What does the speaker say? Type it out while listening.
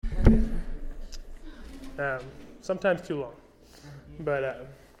sometimes too long. But,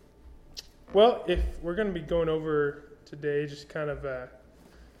 well, if we're going to be going over today just kind of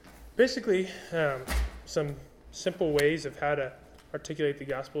basically some simple ways of how to articulate the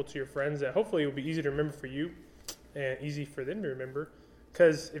gospel to your friends that hopefully will be easy to remember for you and easy for them to remember.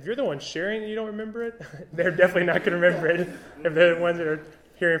 Because if you're the one sharing and you don't remember it, they're definitely not going to remember it if they're the ones that are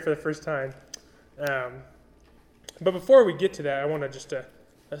hearing it for the first time. But before we get to that, I want to just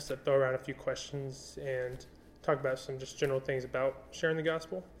throw around a few questions and talk about some just general things about sharing the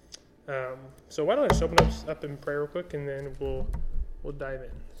gospel. So why don't I just open us up in prayer real quick, and then we'll dive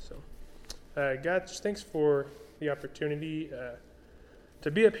in. So, God, just thanks for the opportunity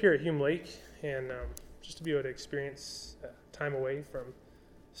to be up here at Hume Lake and just to be able to experience time away from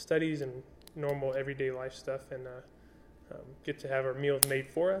studies and normal everyday life stuff, and get to have our meals made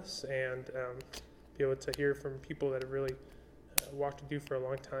for us, and be able to hear from people that have really walked with you for a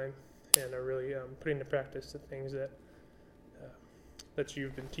long time and are really putting into practice the things that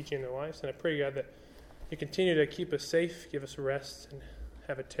you've been teaching in their lives. And I pray, God, that you continue to keep us safe, give us rest, and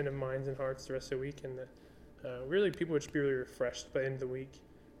have attentive minds and hearts the rest of the week, and that really people would just be really refreshed by the end of the week,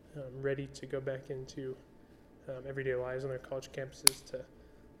 ready to go back into everyday lives on their college campuses to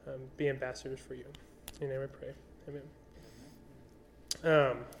be ambassadors for you. In your name I pray.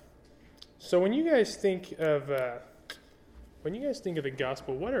 Amen. So when you guys think of the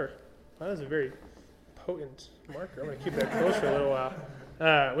gospel, that is a very potent marker. I'm going to keep that close for a little while.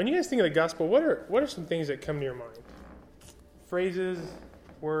 When you guys think of the gospel, what are some things that come to your mind? Phrases,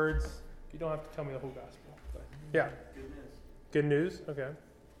 words. You don't have to tell me the whole gospel. But yeah. Good news. Okay.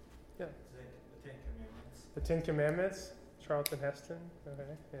 Yeah. The Ten Commandments. The Ten Commandments. Charlton Heston.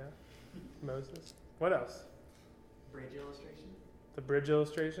 Okay. Yeah. Moses. What else? Bridge illustration. The bridge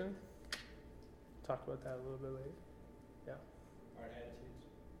illustration. Talk about that a little bit later. Yeah.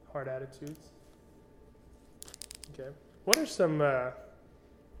 Hard attitudes. Okay. What are some?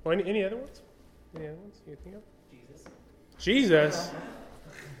 Any other ones? Any other ones you can think of? Jesus.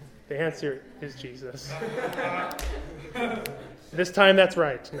 The answer is Jesus. This time, that's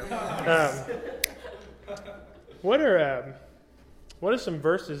right. No. What are some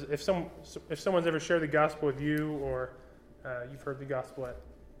verses? If someone's ever shared the gospel with you, or you've heard the gospel at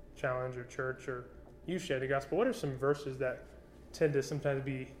Challenge or church, or you've shared the gospel, what are some verses that tend to sometimes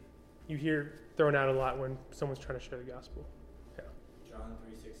be you hear thrown out a lot when someone's trying to share the gospel? Yeah. John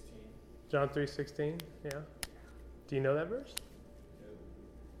 3:16. John 3:16. Yeah. Do you know that verse? No.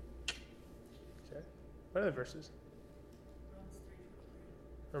 Okay. What other verses?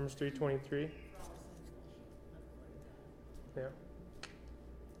 Romans 3:23. Yeah.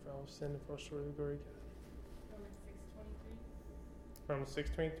 For all sin and fall short of the glory of God. Romans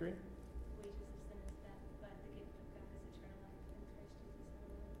 6:23.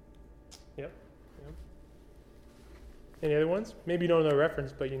 Yep. Any other ones? Maybe you don't know the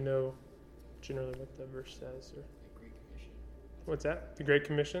reference, but you know generally what the verse says. Or The Great Commission. what's that? The Great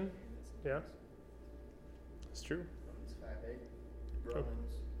Commission? Yeah. That's true. Romans 5:8.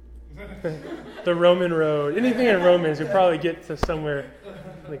 Romans. The Roman road. Anything in Romans, you'll probably get to somewhere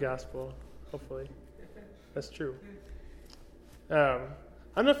in the gospel, hopefully. That's true. I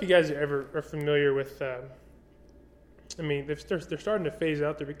don't know if you guys are familiar with, they're starting to phase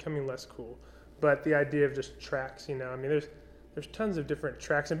out. They're becoming less cool. But the idea of just tracks, there's tons of different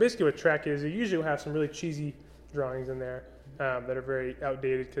tracks. And basically what track is, you usually will have some really cheesy drawings in there that are very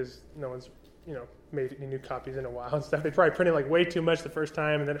outdated because no one's, made any new copies in a while and stuff. They probably printed like way too much the first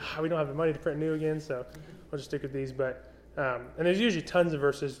time, and then we don't have the money to print new again, so we'll just stick with these. But and there's usually tons of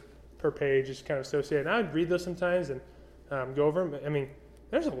verses per page, just kind of associated. And I would read those sometimes and go over them.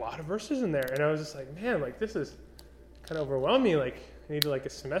 There's a lot of verses in there, and I was just like, man, like this is kind of overwhelming. Like I need a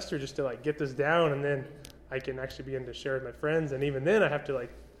semester just to get this down, and then I can actually begin to share with my friends. And even then, I have to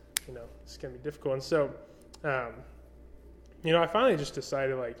it's gonna be difficult. And so, I finally just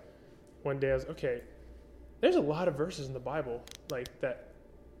decided one day I was okay. There's a lot of verses in the Bible that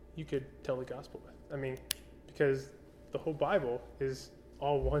you could tell the gospel with. Because the whole Bible is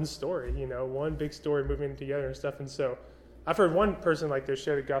all one story, one big story moving together and stuff. And so I've heard one person they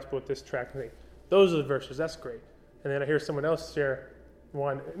share the gospel with this track and think, those are the verses, that's great. And then I hear someone else share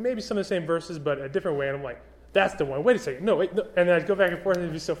one, maybe some of the same verses, but a different way. And I'm like, that's the one. Wait a second. No, wait. No. And then I'd go back and forth and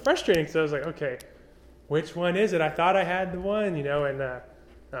it'd be so frustrating. So I was like, okay, which one is it? I thought I had the one, and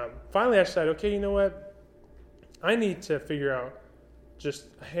finally I decided, okay, you know what? I need to figure out just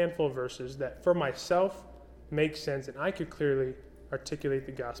a handful of verses that for myself make sense and I could clearly articulate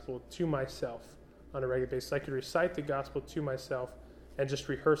the gospel to myself on a regular basis. I could recite the gospel to myself and just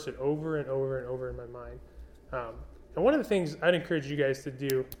rehearse it over and over and over in my mind. And one of the things I'd encourage you guys to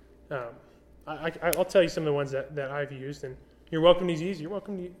do I'll tell you some of the ones that I've used, and you're welcome to use these. You're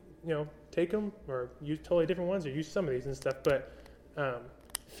welcome to take them or use totally different ones or use some of these and stuff. But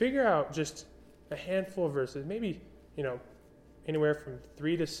figure out just a handful of verses, maybe anywhere from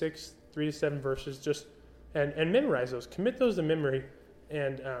 3 to 6, 3 to 7 verses, just and memorize those. Commit those to memory,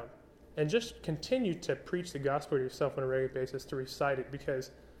 and just continue to preach the gospel to yourself on a regular basis, to recite it,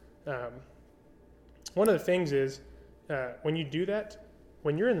 because one of the things is when you do that,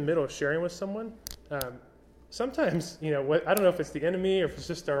 when you're in the middle of sharing with someone, sometimes I don't know if it's the enemy or if it's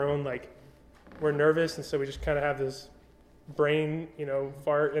just our own, like, we're nervous, and so we just kind of have this brain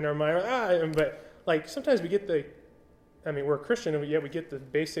fart in our mind, but like sometimes we get we're a Christian, and yet we get the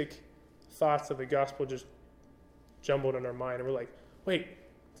basic thoughts of the gospel just jumbled in our mind, and we're like, wait,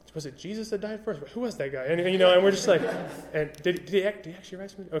 was it Jesus that died for us? Who was that guy? And and we're just like, and did he actually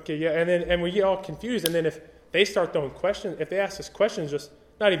rise from? Okay, yeah, and we get all confused, and then if they start throwing questions, if they ask us questions, just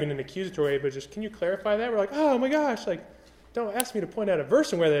not even in an accusatory way, but just, can you clarify that? We're like, oh my gosh, like, don't ask me to point out a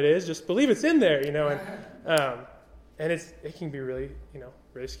verse and where that is, just believe it's in there, and it can be really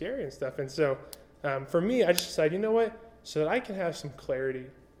really scary and stuff. And so for me, I just decided, you know what, so that I can have some clarity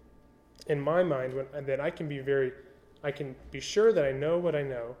in my mind, and then I can be sure that I know what I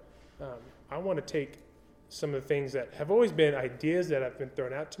know. I want to take some of the things that have always been ideas that have been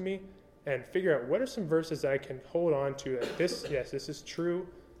thrown out to me and figure out what are some verses that I can hold on to, that this is true,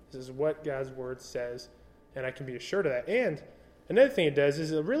 this is what God's word says, and I can be assured of that. And another thing it does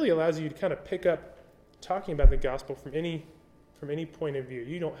is it really allows you to kind of pick up talking about the gospel from any point of view.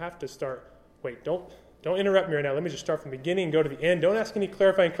 You don't have to start, don't interrupt me right now. Let me just start from the beginning and go to the end. Don't ask any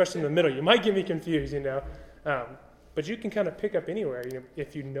clarifying question in the middle. You might get me confused, but you can kind of pick up anywhere,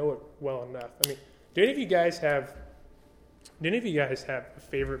 if you know it well enough. I mean, do any of you guys have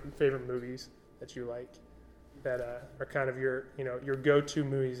favorite movies that you like, that are kind of your go-to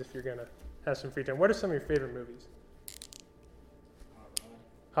movies if you're gonna have some free time? What are some of your favorite movies?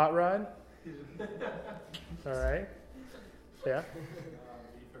 Hot Rod. All right. Yeah.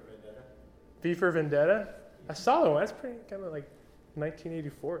 V for Vendetta. I saw that one. That's pretty kind of like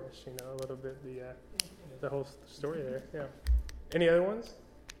 1984-ish, a little bit, the whole story there. Yeah. Any other ones?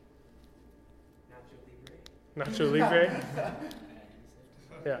 Nacho Libre.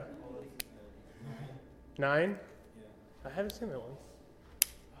 Yeah. 9? I haven't seen that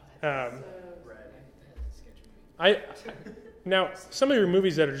one. Now, some of your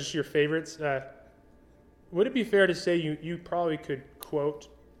movies that are just your favorites, would it be fair to say you probably could quote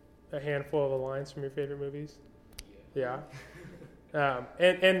a handful of the lines from your favorite movies? Yeah.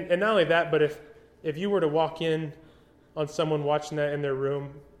 And not only that, but if you were to walk in on someone watching that in their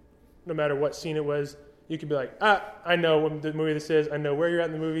room, no matter what scene it was, you could be like, I know what the movie this is. I know where you're at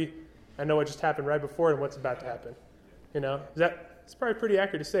in the movie. I know what just happened right before and what's about to happen. It's probably pretty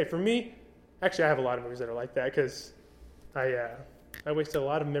accurate to say. For me, actually, I have a lot of movies that are like that, because I wasted a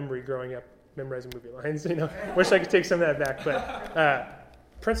lot of memory growing up memorizing movie lines. Wish I could take some of that back. But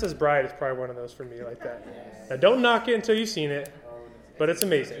Princess Bride is probably one of those for me like that. Now, don't knock it until you've seen it, but it's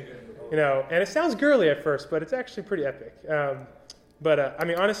amazing. And it sounds girly at first, but it's actually pretty epic.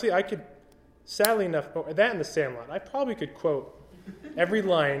 Honestly, I could, sadly enough, that and The Sandlot, I probably could quote every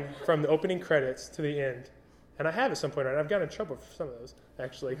line from the opening credits to the end. And I have at some point, and I've gotten in trouble for some of those,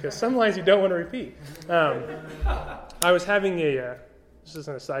 actually, because some lines you don't want to repeat. I was having this is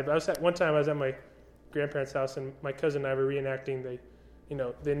an aside, but one time I was at my grandparents' house, and my cousin and I were reenacting the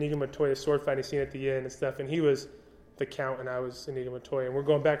Inigo Montoya sword fighting scene at the end and stuff, and he was the Count, and I was Inigo Montoya, and we're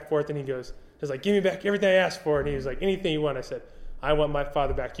going back and forth, and he was like, give me back everything I asked for, and he was like, anything you want. I said, I want my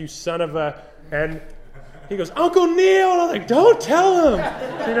father back, you son of a, and he goes, Uncle Neil, and I was like, don't tell him,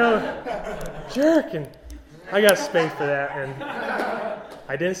 jerk, and I got spanked for that, and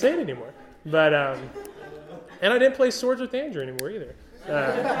I didn't say it anymore, but, and I didn't play Swords with Andrew anymore either.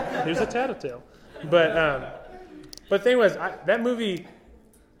 Here's a tattletale, but the thing was, that movie,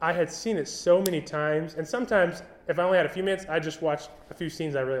 I had seen it so many times, and sometimes, if I only had a few minutes, I just watched a few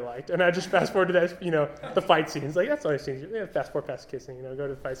scenes I really liked, and I just fast forward to that, the fight scenes. Like, that's all the scenes. Fast forward past kissing, go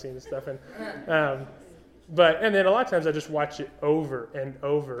to the fight scene and stuff. And and then a lot of times I just watch it over and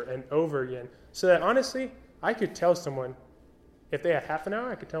over and over again, so that honestly, I could tell someone, if they had half an hour,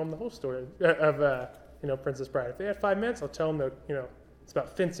 I could tell them the whole story of Princess Bride. If they had 5 minutes, I'll tell them it's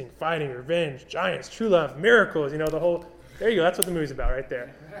about fencing, fighting, revenge, giants, true love, miracles. The whole. There you go. That's what the movie's about right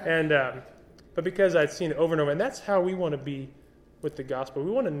there. And but because I'd seen it over and over, and that's how we want to be with the gospel.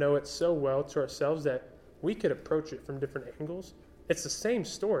 We want to know it so well to ourselves that we could approach it from different angles. It's the same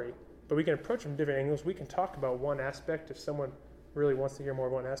story, but we can approach it from different angles. We can talk about one aspect if someone really wants to hear more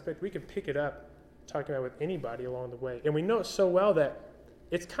of one aspect. We can pick it up, talking about it with anybody along the way. And we know it so well that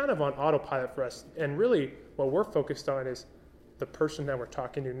it's kind of on autopilot for us. And really what we're focused on is the person that we're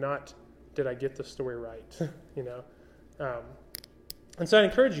talking to, not did I get the story right, you know. And so I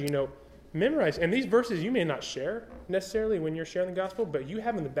encourage you, memorize. And these verses you may not share necessarily when you're sharing the gospel, but you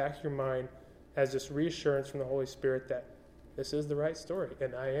have in the back of your mind as this reassurance from the Holy Spirit that this is the right story,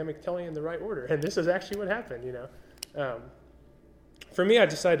 and I am telling in the right order, and this is actually what happened, For me, I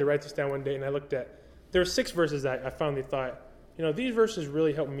decided to write this down one day, and I looked at, there were 6 verses that I finally thought, these verses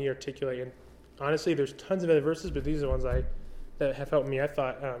really helped me articulate, and honestly, there's tons of other verses, but these are the ones that have helped me. I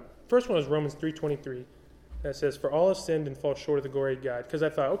thought, first one was Romans 3:23, that says, for all have sinned and fall short of the glory of God, because I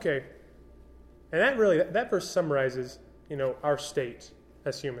thought, okay, and that verse summarizes, our state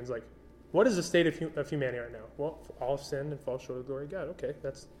as humans, like, what is the state of humanity right now? Well, all have sinned and fall short of the glory of God. Okay,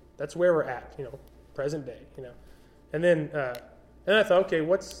 that's where we're at, present day, And then I thought, okay,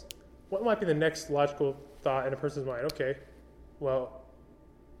 what might be the next logical thought in a person's mind? Okay, well,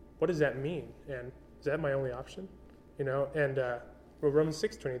 what does that mean? And is that my only option? And Romans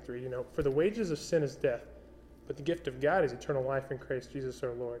 6:23, for the wages of sin is death, but the gift of God is eternal life in Christ Jesus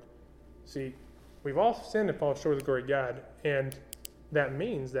our Lord. See, we've all sinned and fallen short of the glory of God, and that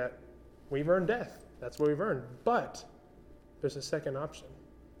means that we've earned death. That's what we've earned. But there's a second option.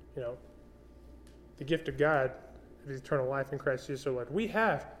 The gift of God is eternal life in Christ Jesus our Lord. We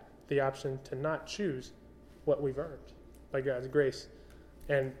have the option to not choose what we've earned by God's grace.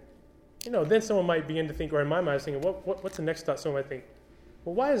 And, then someone might begin to think, or in my mind, I was thinking, what's the next thought? Someone might think,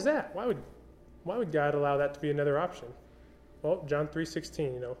 well, why is that? Why would God allow that to be another option? Well, John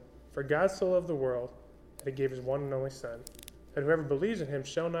 3:16, for God so loved the world that he gave his one and only Son, that whoever believes in him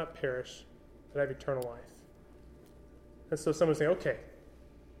shall not perish, but have eternal life. And so someone's saying, okay,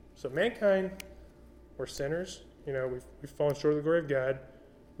 so mankind, we're sinners. We've fallen short of the glory of God.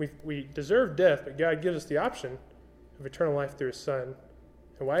 We deserve death, but God gives us the option of eternal life through his Son.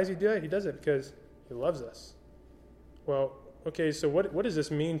 And why does he do that? He does it because he loves us. Well, okay, so what does this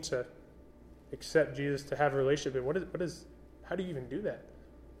mean to accept Jesus, to have a relationship? And how do you even do that?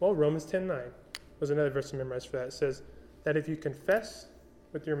 Well, Romans 10:9 was another verse to memorize for that. It says that if you confess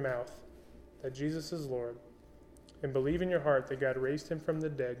with your mouth that Jesus is Lord and believe in your heart that God raised him from the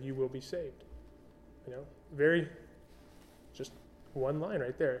dead, you will be saved. Very, just one line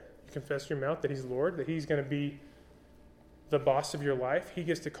right there. You confess your mouth that he's Lord, that he's going to be the boss of your life. He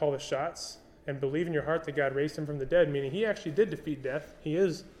gets to call the shots, and believe in your heart that God raised him from the dead, meaning he actually did defeat death. He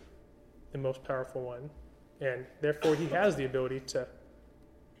is the most powerful one, and therefore he has the ability to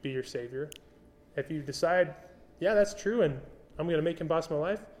be your Savior. If you decide, yeah, that's true, and I'm going to make him boss of my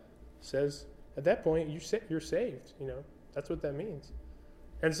life, says at that point you're saved. That's what that means.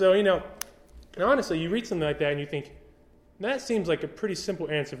 And so, and honestly, you read something like that and you think, that seems like a pretty simple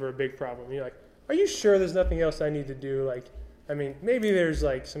answer for a big problem. You're like, are you sure there's nothing else I need to do? Maybe there's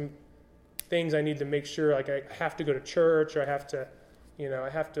some things I need to make sure, I have to go to church, or I have to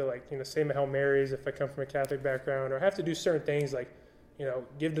say my Hail Marys if I come from a Catholic background, or I have to do certain things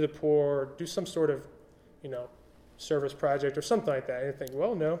give to the poor, or do some sort of, service project or something like that. And you think,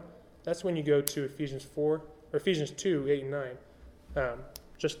 well, no, that's when you go to Ephesians 2:8 and 9.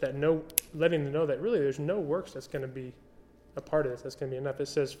 Just that letting them know that really there's no works that's going to be a part of this. That's going to be enough. It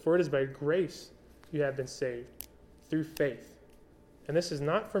says, for it is by grace you have been saved through faith. And this is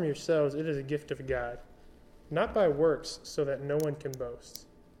not from yourselves, it is a gift of God, not by works, so that no one can boast.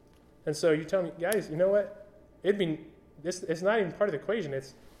 And so you tell me, guys, you know what? It's not even part of the equation.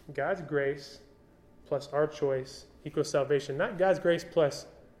 It's God's grace plus our choice equals salvation. Not God's grace plus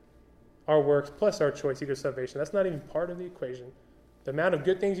our works plus our choice equals salvation. That's not even part of the equation. The amount of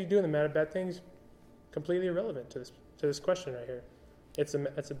good things you do and the amount of bad things, completely irrelevant to this question right here. It's a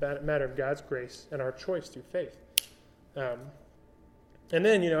matter of God's grace and our choice through faith. And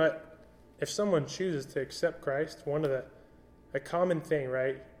then, if someone chooses to accept Christ, one of a common thing,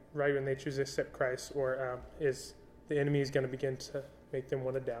 right when they choose to accept Christ, is the enemy is going to begin to make them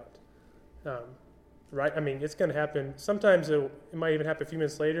want to doubt. Right? It's going to happen. Sometimes it might even happen a few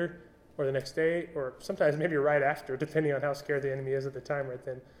minutes later, or the next day, or sometimes maybe right after, depending on how scared the enemy is at the time right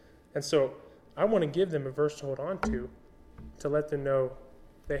then. And so I want to give them a verse to hold on to let them know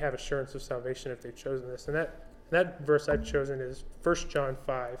they have assurance of salvation if they've chosen this. And that verse I've chosen is 1 John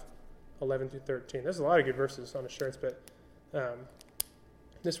 5:11-13. There's a lot of good verses on assurance, but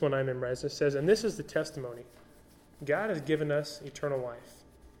this one I memorized. It says, and this is the testimony. God has given us eternal life,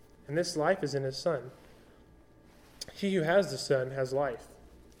 and this life is in his Son. He who has the Son has life.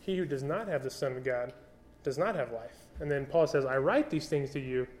 He who does not have the Son of God does not have life. And then Paul says, I write these things to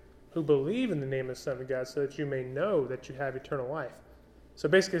you who believe in the name of the Son of God, so that you may know that you have eternal life. So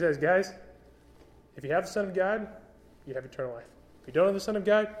basically it says, guys, if you have the Son of God, you have eternal life. If you don't know the Son of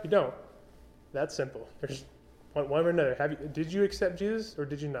God, you don't. That's simple. There's one or another. Did you accept Jesus or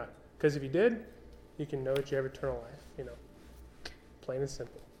did you not? Because if you did, you can know that you have eternal life. Plain and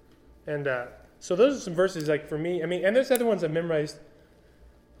simple. And so those are some verses like for me. And there's other ones I memorized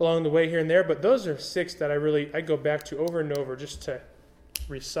along the way here and there, but those are 6 that I go back to over and over just to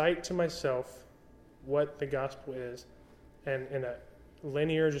recite to myself what the gospel is, and in a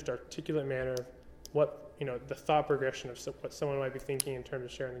linear, just articulate manner of what, the thought progression of what someone might be thinking in terms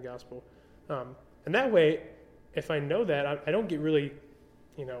of sharing the gospel. And that way, if I know that, I don't get really,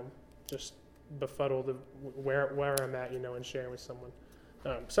 just befuddled of where I'm at, in sharing with someone.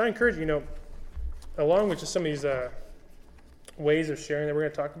 So I encourage you, along with just some of these ways of sharing that we're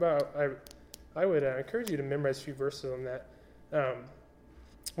going to talk about, I would encourage you to memorize a few verses on that.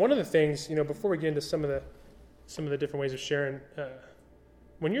 One of the things, before we get into some of the different ways of sharing,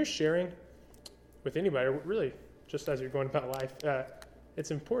 when you're sharing with anybody, or really just as you're going about life,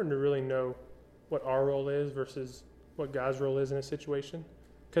 it's important to really know what our role is versus what God's role is in a situation.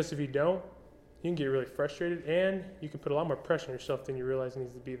 Because if you don't, you can get really frustrated, and you can put a lot more pressure on yourself than you realize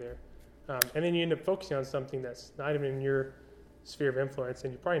needs to be there. And then you end up focusing on something that's not even in your sphere of influence,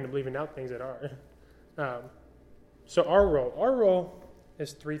 and you probably end up leaving out things that are. So our role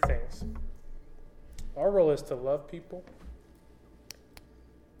is 3 things. Our role is to love people,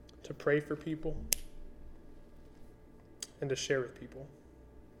 to pray for people, and to share with people.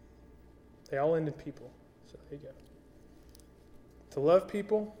 They all end in people. So there you go. To love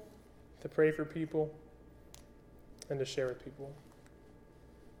people, to pray for people, and to share with people.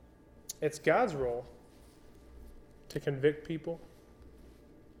 It's God's role to convict people,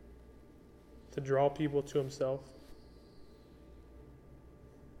 to draw people to himself,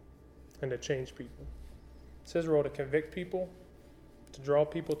 and to change people. It's his role to convict people, to draw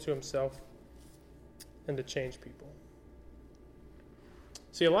people to himself, and to change people.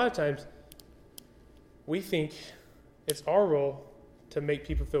 See, a lot of times, we think it's our role to make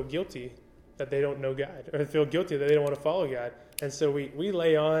people feel guilty that they don't know God, or feel guilty that they don't want to follow God. And so we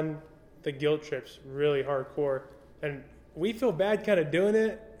lay on the guilt trips really hardcore, and we feel bad kind of doing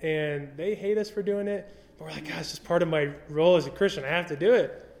it, and they hate us for doing it, but we're like, God, it's just part of my role as a Christian. I have to do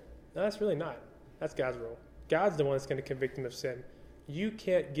it. No, that's really not. That's God's role. God's the one that's going to convict them of sin. You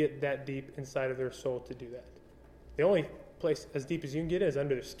can't get that deep inside of their soul to do that. The only place as deep as you can get is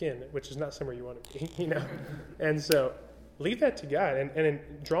under their skin, which is not somewhere you want to be, And so leave that to God. And in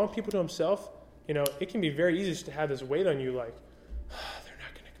drawing people to himself, it can be very easy just to have this weight on you like, they're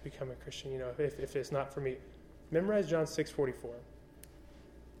not going to become a Christian, if it's not for me. Memorize John 6:44.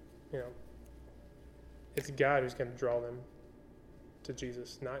 It's God who's going to draw them to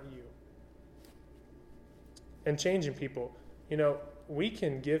Jesus, not you. And changing people. We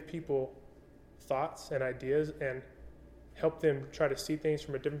can give people thoughts and ideas and help them try to see things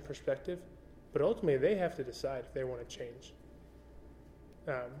from a different perspective, but ultimately they have to decide if they want to change.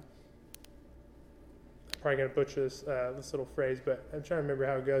 I'm probably going to butcher this little phrase, but I'm trying to remember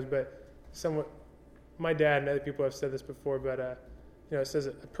how it goes. But my dad and other people have said this before, but it says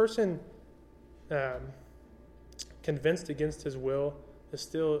a person convinced against his will is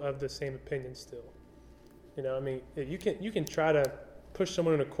still of the same opinion still. You can try to push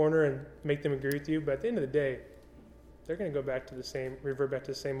someone in a corner and make them agree with you, but at the end of the day, they're going to revert back to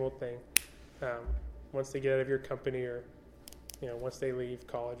the same old thing once they get out of your company, or once they leave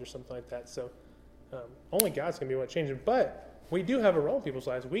college or something like that. So only God's going to be able to change them. But we do have a role in people's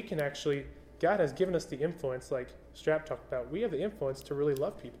lives. We can actually, God has given us the influence, like Strap talked about. We have the influence to really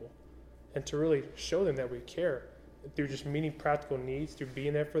love people and to really show them that we care through just meeting practical needs, through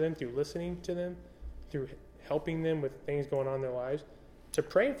being there for them, through listening to them, through helping them with things going on in their lives, to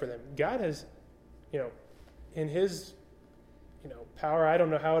praying for them. God has, in his, power, I don't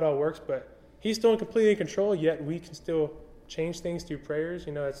know how it all works, but he's still completely in control, yet we can still change things through prayers.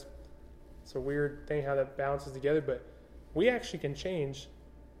 It's a weird thing how that balances together, but we actually can change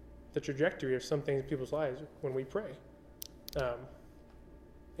the trajectory of some things in people's lives when we pray.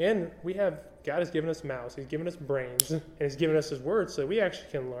 And God has given us mouths, he's given us brains, and he's given us his word, so we actually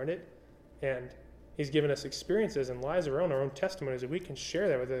can learn it. And he's given us experiences and lives of our own testimonies, that we can share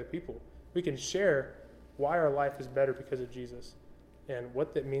that with other people. We can share why our life is better because of Jesus and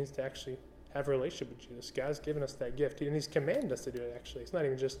what that means to actually have a relationship with Jesus. God's given us that gift, and he's commanded us to do it, actually. It's not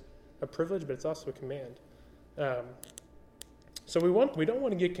even just a privilege, but it's also a command. So we don't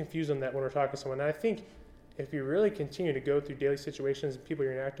want to get confused on that when we're talking to someone. And I think if you really continue to go through daily situations and people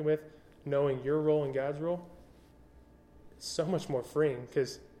you're interacting with, knowing your role and God's role, it's so much more freeing,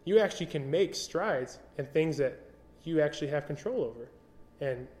 because you actually can make strides in things that you actually have control over.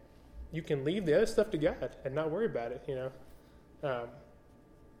 And you can leave the other stuff to God and not worry about it, And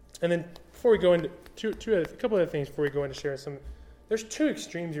then before we go into a couple other things before we go into sharing some, there's two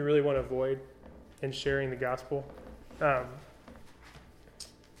extremes you really want to avoid in sharing the gospel.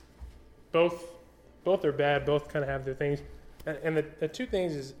 Both are bad. Both kind of have their things. And the two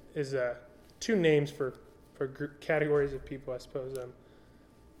things is two names for categories of people, I suppose.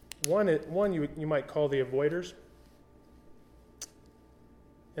 One you might call the avoiders,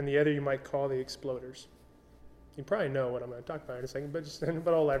 and the other you might call the exploders. You probably know what I'm going to talk about in a second,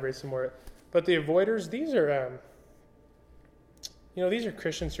 but I'll elaborate some more. But the avoiders, these are these are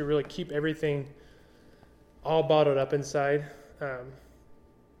Christians who really keep everything all bottled up inside.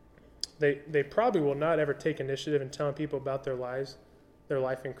 They probably will not ever take initiative in telling people about their lives, their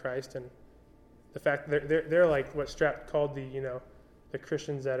life in Christ, and the fact that they're like what Strapp called the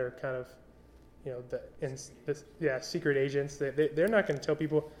Christians that are kind of secret agents. They're not going to tell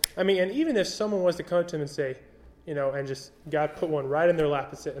people. I mean, and even if someone was to come to them and say, and just God put one right in their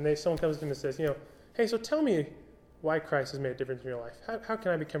lap and someone comes to them and says, hey, so tell me why Christ has made a difference in your life. How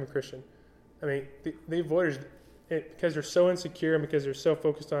can I become a Christian? I mean, the avoiders, because they're so insecure and because they're so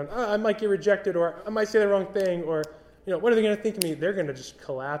focused on, I might get rejected or I might say the wrong thing or, what are they going to think of me? They're going to just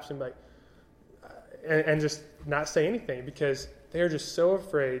collapse and and just not say anything because they're just so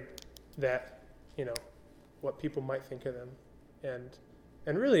afraid that, what people might think of them. And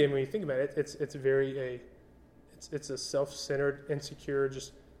really, when you think about it, it's a self-centered, insecure,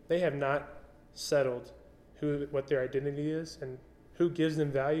 just they have not settled what their identity is and who gives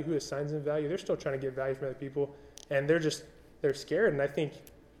them value, who assigns them value. They're still trying to get value from other people, and they're scared. And I think,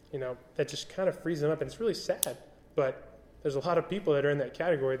 that just kind of frees them up, and it's really sad. But there's a lot of people that are in that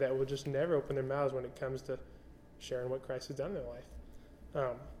category that will just never open their mouths when it comes to sharing what Christ has done in their life.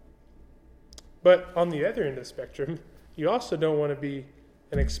 But on the other end of the spectrum, you also don't want to be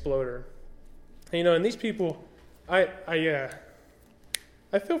an exploder. And these people, I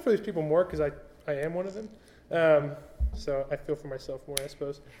feel for these people more because I am one of them. So I feel for myself more, I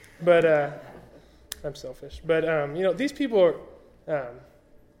suppose. But I'm selfish. But, these people are,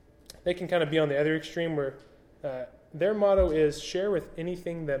 they can kind of be on the other extreme where their motto is share with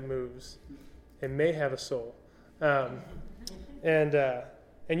anything that moves. It may have a soul. And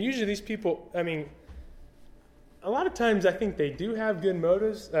usually these people, I mean, a lot of times I think they do have good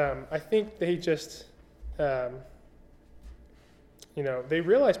motives. I think they just, they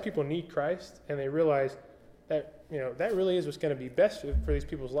realize people need Christ, and they realize that, that really is what's going to be best for these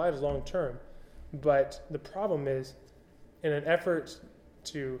people's lives long term. But the problem is, in an effort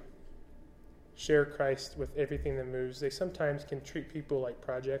to share Christ with everything that moves, they sometimes can treat people like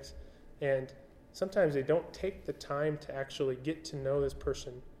projects, and sometimes they don't take the time to actually get to know this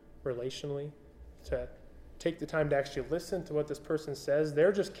person relationally, to take the time to actually listen to what this person says.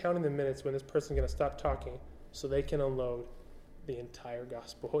 They're just counting the minutes when this person's going to stop talking so they can unload the entire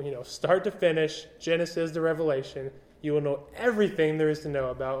gospel. Start to finish, Genesis to Revelation. You will know everything there is to know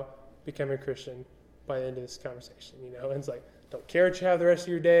about becoming a Christian by the end of this conversation. And it's like, don't care what you have the rest of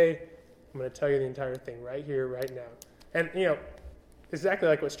your day. I'm going to tell you the entire thing right here, right now. And, exactly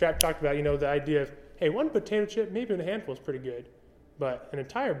like what Strapp talked about, the idea of, hey, one potato chip, maybe in a handful is pretty good, but an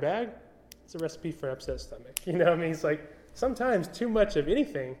entire bag, it's a recipe for an upset stomach. It's like sometimes too much of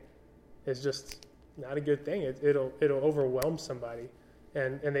anything is just not a good thing. It'll overwhelm somebody,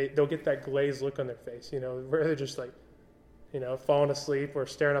 and they'll get that glazed look on their face, where they're just like, falling asleep or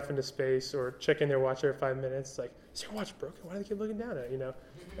staring off into space or checking their watch every 5 minutes. It's like, is your watch broken? Why do they keep looking down at it?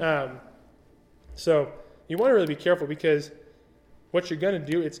 So you want to really be careful because what you're going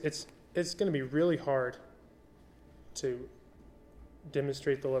to do, it's going to be really hard to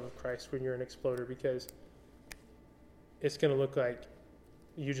demonstrate the love of Christ when you're an exploder because it's going to look like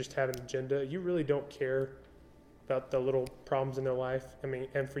you just have an agenda. You really don't care about the little problems in their life. I mean,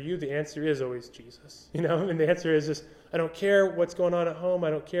 and for you, the answer is always Jesus. And the answer is just, I don't care what's going on at home. I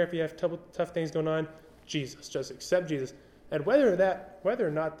don't care if you have tough things going on. Jesus, just accept Jesus. And whether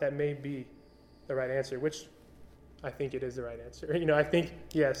or not that may be the right answer, which I think it is the right answer. I think,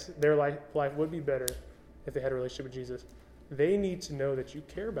 yes, their life would be better if they had a relationship with Jesus. They need to know that you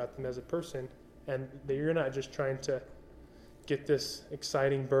care about them as a person and that you're not just trying to get this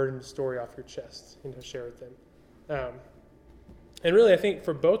exciting burden story off your chest and share with them. And really, I think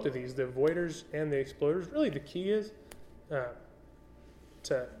for both of these, the avoiders and the exploders, really the key is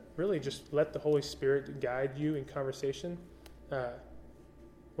to really just let the Holy Spirit guide you in conversation.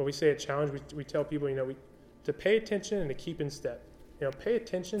 When we say a challenge, we tell people, to pay attention and to keep in step. Pay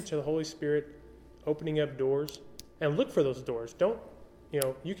attention to the Holy Spirit opening up doors and look for those doors. Don't,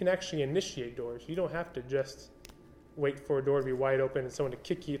 you can actually initiate doors. You don't have to just wait for a door to be wide open and someone to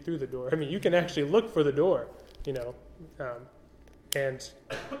kick you through the door. I mean, you can actually look for the door, and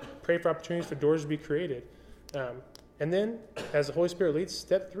pray for opportunities for doors to be created. And then, as the Holy Spirit leads,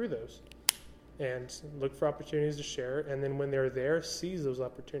 step through those and look for opportunities to share. And then when they're there, seize those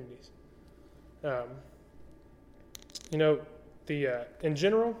opportunities. In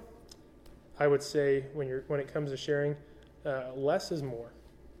general, I would say when it comes to sharing, less is more.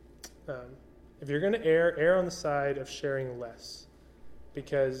 If you're going to err on the side of sharing less,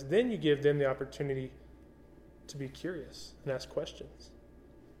 because then you give them the opportunity to be curious and ask questions.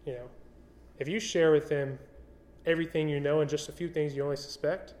 If you share with them everything you know and just a few things you only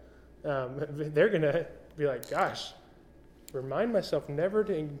suspect, they're going to be like, gosh, remind myself never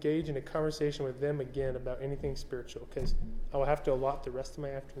to engage in a conversation with them again about anything spiritual, because I will have to allot the rest of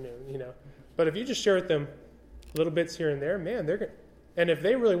my afternoon, But if you just share with them little bits here and there, man, they're going to, and if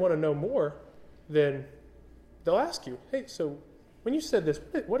they really want to know more, then they'll ask you, hey, so when you said this,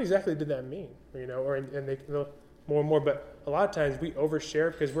 what exactly did that mean? And they'll more and more. But a lot of times we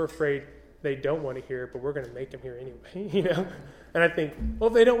overshare because we're afraid they don't want to hear it, but we're going to make them hear anyway, And I think, well,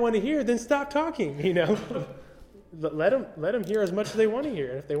 if they don't want to hear, then stop talking, Let them hear as much as they want to hear.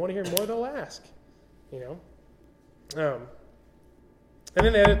 And if they want to hear more, they'll ask, And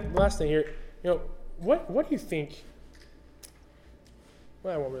then the last thing here, what do you think?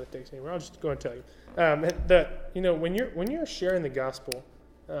 Well, I won't really take this anywhere. I'll just go and tell you that when you're sharing the gospel,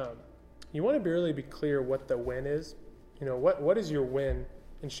 you want to really be clear what the win is. What is your win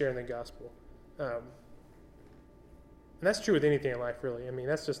in sharing the gospel? And that's true with anything in life, really. I mean,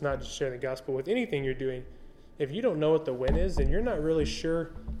 that's just not just sharing the gospel. With anything you're doing, if you don't know what the win is, then you're not really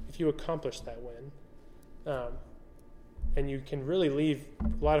sure if you accomplished that win. And you can really leave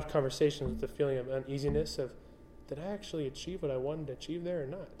a lot of conversations with the feeling of uneasiness of, did I actually achieve what I wanted to achieve there or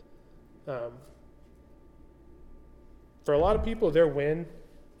not? For a lot of people, their win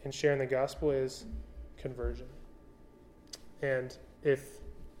in sharing the gospel is conversion. And if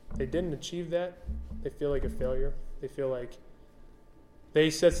they didn't achieve that, they feel like a failure. They feel like they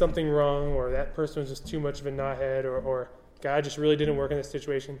said something wrong, or that person was just too much of a knothead, or God just really didn't work in this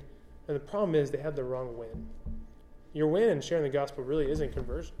situation. And the problem is they have the wrong win. Your win in sharing the gospel really isn't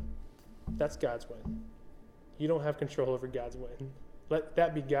conversion. That's God's win. You don't have control over God's win. Let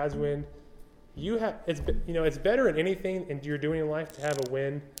that be God's win. It's better in anything you're doing in life to have a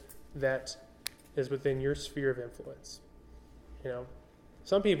win that is within your sphere of influence.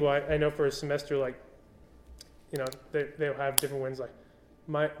 Some people I know for a semester, they'll have different wins. Like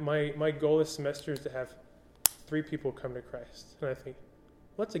my goal this semester is to have 3 people come to Christ, and I think,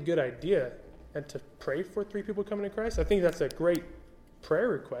 well, that's a good idea, and to pray for 3 people coming to Christ. I think that's a great prayer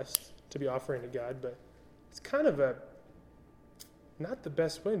request to be offering to God, but it's kind of not the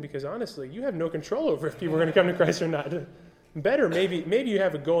best win, because honestly, you have no control over if people are going to come to Christ or not. Better, maybe you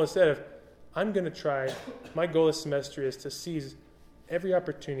have a goal instead of, I'm going to try, my goal this semester is to seize every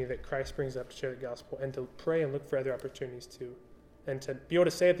opportunity that Christ brings up to share the gospel, and to pray and look for other opportunities too. And to be able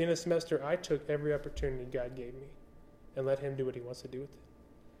to say at the end of the semester, I took every opportunity God gave me and let him do what he wants to do with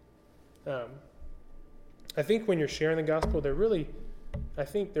it. I think when you're sharing the gospel, there's really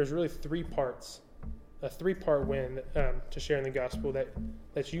 3 parts. A 3-part win to sharing the gospel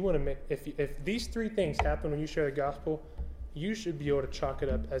that you want to make. If these 3 things happen when you share the gospel, you should be able to chalk it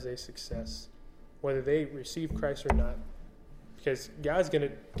up as a success, whether they receive Christ or not. Because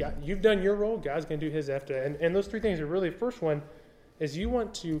you've done your role, God's going to do his after that. And those 3 things are really, the first one is you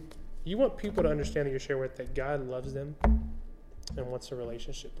want people to understand that you're sharing with, that God loves them and wants a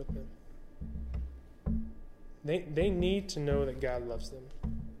relationship with them. They need to know that God loves them.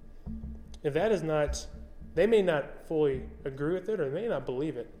 If that is not, they may not fully agree with it, or they may not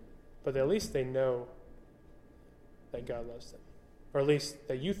believe it, but at least they know that God loves them, or at least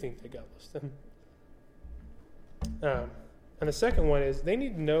that you think that God loves them. And the second one is they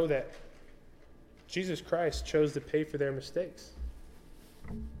need to know that Jesus Christ chose to pay for their mistakes,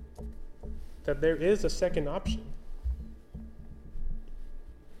 that there is a second option.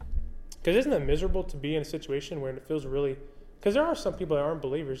 Because isn't that miserable to be in a situation where it feels really, because there are some people that aren't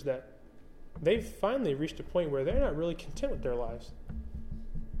believers that they've finally reached a point where they're not really content with their lives.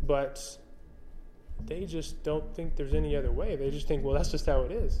 But they just don't think there's any other way. They just think, well, that's just how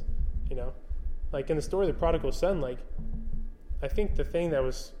it is. Like in the story of the prodigal son, I think the thing that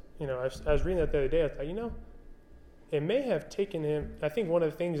was, I was reading that the other day, I thought, it may have taken him, I think one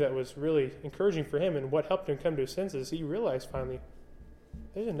of the things that was really encouraging for him and what helped him come to his senses, he realized finally,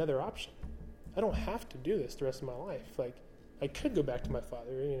 there's another option. I don't have to do this the rest of my life. I could go back to my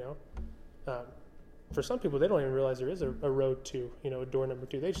father, For some people, they don't even realize there is a road to, a door number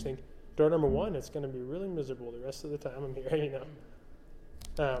 2. They just think, door number 1, it's going to be really miserable the rest of the time I'm here,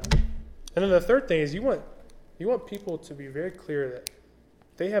 And then the third thing is you want people to be very clear that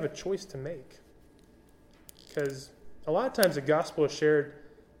they have a choice to make. Because a lot of times the gospel is shared,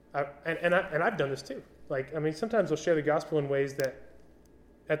 and I've done this too. Sometimes they'll share the gospel in ways that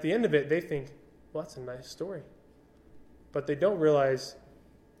at the end of it, they think, well, that's a nice story. But they don't realize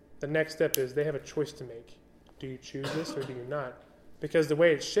the next step is they have a choice to make. Do you choose this or do you not? Because the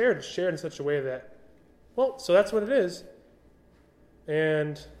way it's shared in such a way that, well, so that's what it is.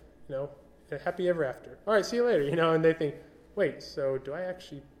 And, happy ever after. All right, see you later. And they think, wait, so do I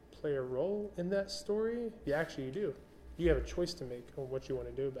actually play a role in that story? Yeah, actually you do. You have a choice to make on what you want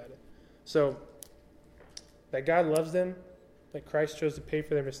to do about it. So that God loves them, that Christ chose to pay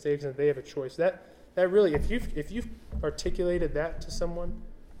for their mistakes, and they have a choice. That really, if you've articulated that to someone,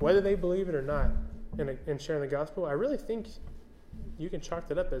 whether they believe it or not, in sharing the gospel, I really think you can chalk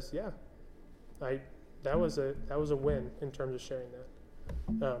that up as, that was a win in terms of sharing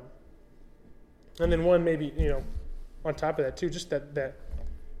that. And then one maybe, on top of that too, just that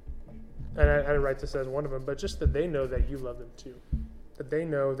and I didn't write this as one of them, but just that they know that you love them too. That they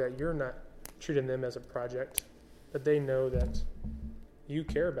know that you're not treating them as a project. That they know that you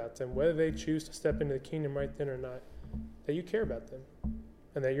care about them, whether they choose to step into the kingdom right then or not, that you care about them.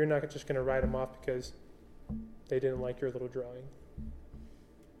 And that you're not just going to write them off because they didn't like your little drawing.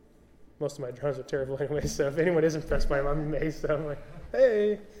 Most of my drawings are terrible anyway, so if anyone is impressed by them, I'm amazed. So I'm like,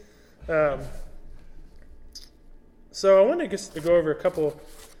 hey. So I wanted to go over a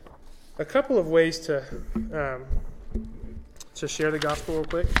couple of ways to share the gospel real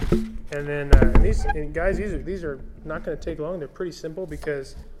quick, and then guys, these are not going to take long. They're pretty simple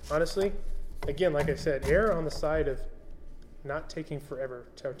because honestly, again, like I said, err on the side of not taking forever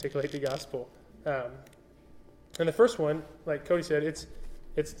to articulate the gospel. And the first one, like Cody said, it's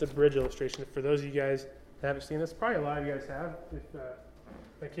the bridge illustration. For those of you guys that haven't seen this, probably a lot of you guys have.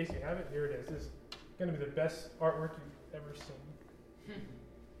 In case you haven't, here it is. This is going to be the best artwork you've ever seen.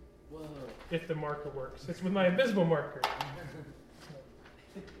 Whoa. If the marker works. It's with my invisible marker.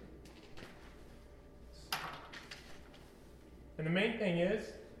 And the main thing is,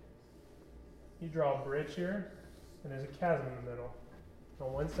 you draw a bridge here, and there's a chasm in the middle.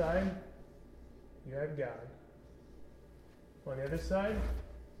 On one side, you have God. On the other side,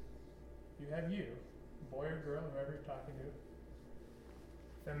 you have you, boy or girl, whoever you're talking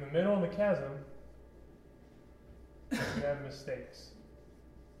to. In the middle of the chasm, you have mistakes.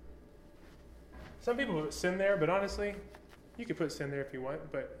 Some people put sin there, but honestly, you could put sin there if you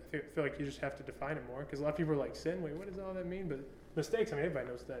want, but I feel like you just have to define it more, because a lot of people are like, sin? Wait, what does all that mean? But mistakes, everybody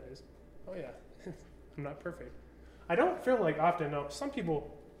knows what that is. Oh yeah, I'm not perfect. I don't feel like often, no, some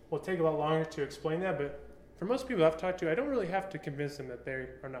people will take a lot longer to explain that, but for most people I've talked to, I don't really have to convince them that they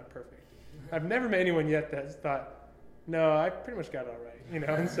are not perfect. I've never met anyone yet that's thought, no, I pretty much got it all right,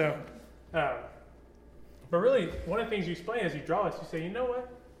 and so, but really, one of the things you explain as you draw this, you say, you know what?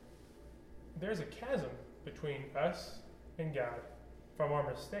 There's a chasm between us and God from our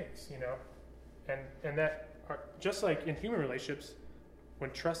mistakes, and that are, just like in human relationships,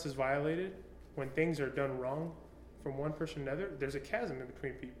 when trust is violated, when things are done wrong from one person to another, there's a chasm in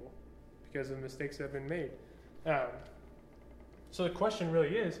between people because of the mistakes that have been made. So the question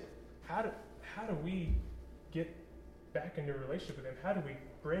really is, how do we get back into a relationship with Him? How do we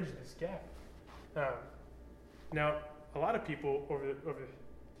bridge this gap? Now, a lot of people over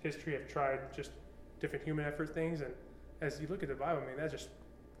history have tried just different human effort things, and as you look at the Bible, that doesn't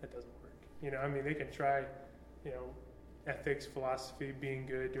work. They can try, ethics, philosophy, being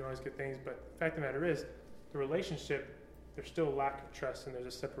good, doing all these good things, but the fact of the matter is, the relationship, there's still a lack of trust and there's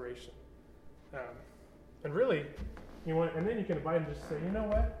a separation. And really, and then you can abide and just say, you know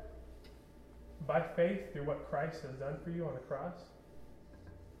what? By faith, through what Christ has done for you on the cross,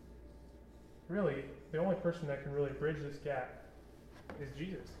 really, the only person that can really bridge this gap is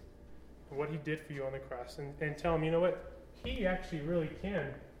Jesus. And what He did for you on the cross. And tell Him, you know what? He actually really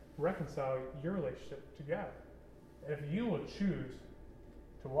can reconcile your relationship to God. And if you will choose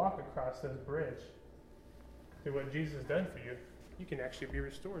to walk across this bridge through what Jesus has done for you, you can actually be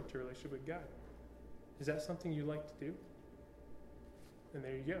restored to a relationship with God. Is that something you like to do? And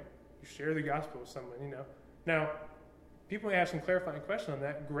there you go. You share the gospel with someone, Now, people may have some clarifying question on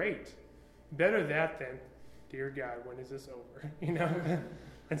that. Great. Better that than, dear God, when is this over?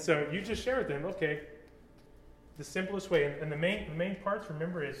 And so you just share with them, okay, the simplest way, and the main parts,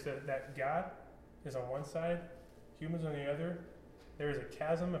 remember, is that God is on one side, humans on the other. There is a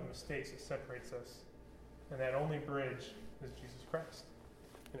chasm of mistakes that separates us. And that only bridge is Jesus Christ.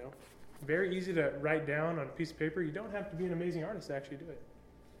 Very easy to write down on a piece of paper. You don't have to be an amazing artist to actually do it.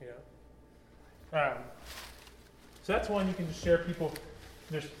 So that's one you can just share people.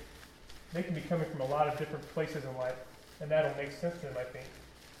 they can be coming from a lot of different places in life, and that'll make sense to them, I think,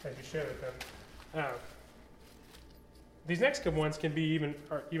 as you share with them. These next couple ones can be even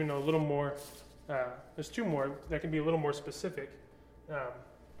a little more. There's two more that can be a little more specific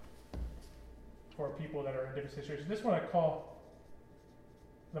for people that are in different situations. This one I call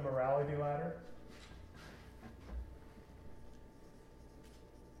the morality ladder.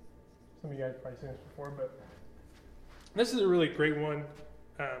 Some of you guys have probably seen this before, but this is a really great one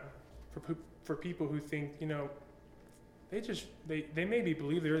for people who think, they maybe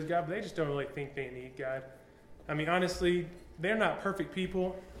believe there is God, but they just don't really think they need God. I mean, honestly, they're not perfect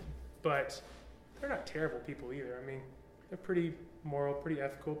people, but they're not terrible people either. I mean, they're pretty moral, pretty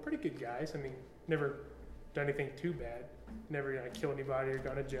ethical, pretty good guys. I mean, never done anything too bad, never killed anybody or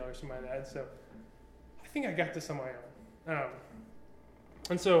gone to jail or something like that. So I think I got this on my own.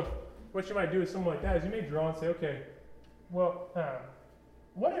 And so what you might do with someone like that is you may draw and say, okay, well,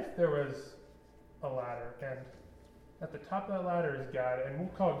 what if there was a ladder, and at the top of that ladder is God, and we'll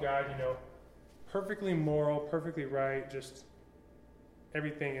call God, perfectly moral, perfectly right, just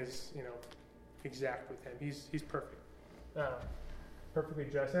everything is, exact with him. He's perfect, perfectly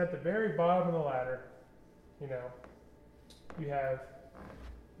just. And at the very bottom of the ladder, you have,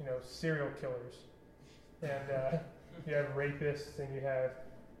 serial killers, and you have rapists, and you have,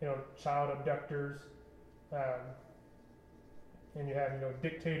 child abductors, and you have,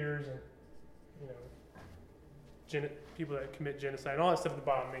 dictators, and, people that commit genocide, and all that stuff at the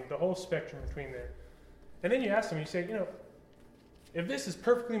bottom. I mean, the whole spectrum between there. And then you ask them, you say, if this is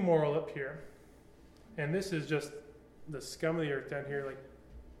perfectly moral up here, and this is just the scum of the earth down here,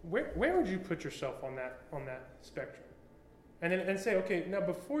 where would you put yourself on that spectrum? And say, okay, now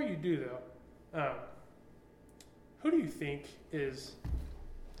before you do though, who do you think is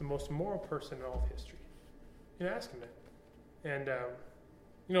the most moral person in all of history? Ask them that.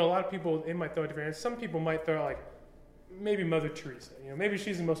 And a lot of people, they might throw a different answer. Some people might throw out maybe Mother Teresa. Maybe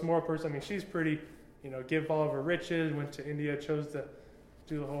she's the most moral person. I mean, she's pretty, give all of her riches, went to India, chose to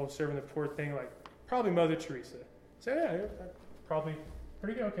do the whole serving the poor thing. Probably Mother Teresa. So yeah, probably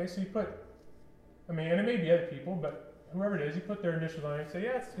pretty good. Okay, so you put, and it may be other people, but whoever it is, you put their initials on it and say,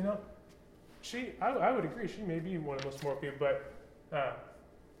 yeah, I would agree, she may be one of the most moral people, but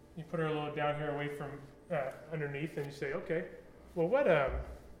you put her a little down here away from underneath, and you say, okay, well,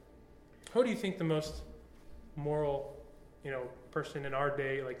 who do you think the most moral, person in our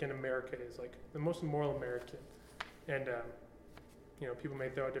day, in America is, the most moral American? And, people may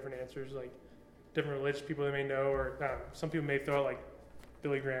throw out different answers, different religious people they may know, or some people may throw out,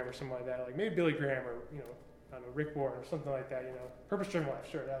 Billy Graham or something like that, maybe Billy Graham or, I don't know, Rick Warren or something like that, Purpose-Driven Life,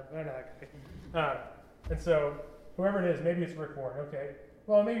 sure, that guy. And so, whoever it is, maybe it's Rick Warren, okay.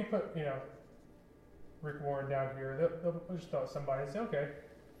 Well, maybe put, Rick Warren down here. They'll just throw out somebody and say, okay.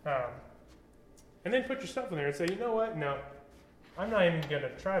 And then put yourself in there and say, you know what? No, I'm not even going to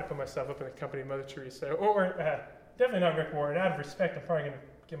try to put myself up in the company of Mother Teresa. Or definitely not Rick Warren. Out of respect, I'm probably going to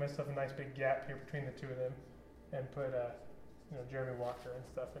give myself a nice big gap here between the two of them and put, Jeremy Walker and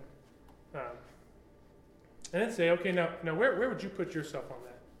stuff. And then say, okay, now where would you put yourself on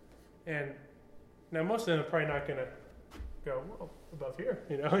that? And now most of them are probably not going to go, well, above here,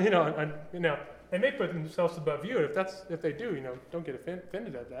 they may put themselves above you. If they do, don't get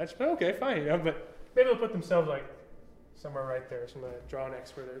offended at that. But okay, fine, but maybe they'll put themselves somewhere right there, somewhere draw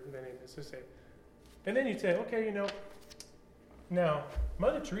next where their name is. So say, and then you say, okay, now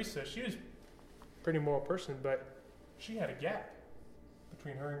Mother Teresa, she was a pretty moral person, but she had a gap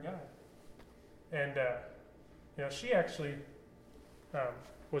between her and God, and she actually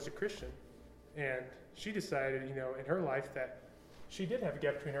was a Christian, and she decided, in her life that she did have a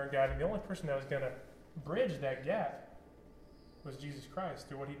gap between her and God, and the only person that was going to bridge that gap was Jesus Christ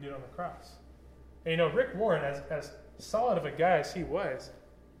through what he did on the cross. And Rick Warren, as solid of a guy as he was,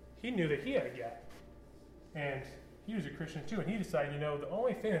 he knew that he had a gap. And he was a Christian too, and he decided, the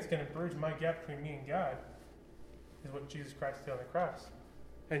only thing that's going to bridge my gap between me and God is what Jesus Christ did on the cross.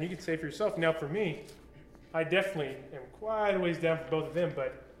 And you could say for yourself, now for me, I definitely am quite a ways down for both of them,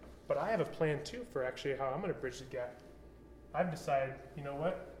 but I have a plan too for actually how I'm going to bridge the gap. I've decided, you know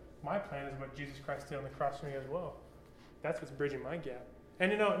what? My plan is what Jesus Christ did on the cross for me as well. That's what's bridging my gap.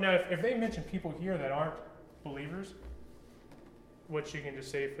 And now if they mention people here that aren't believers, what you can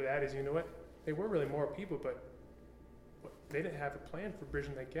just say for that is, you know what? They were really moral people, but they didn't have a plan for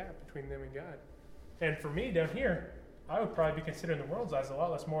bridging that gap between them and God. And for me down here, I would probably be considered in the world's eyes a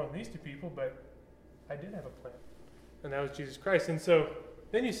lot less moral than these two people, but I did have a plan. And that was Jesus Christ. And so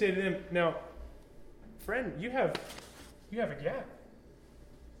then you say to them, now, friend, you have a gap.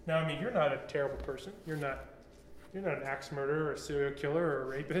 Now, you're not a terrible person. You're not an axe murderer or a serial killer or a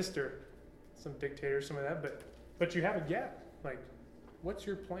rapist or some dictator, some of that, but you have a gap. Like, what's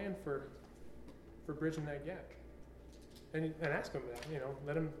your plan for bridging that gap? And ask them that,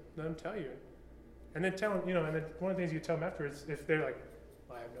 let them tell you. And then tell them, and then one of the things you tell them after is if they're like,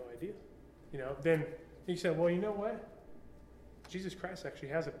 well, I have no idea, then you say, well, you know what? Jesus Christ actually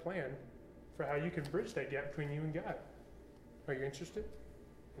has a plan for how you can bridge that gap between you and God. Are you interested?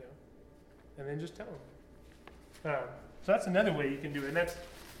 And then just tell them. So that's another way you can do it. And that's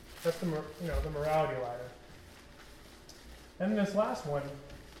the morality ladder. And then this last one,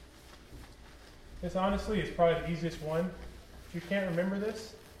 this honestly is probably the easiest one. If you can't remember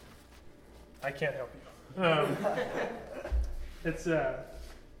this, I can't help you. It's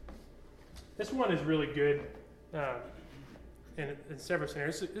this one is really good in several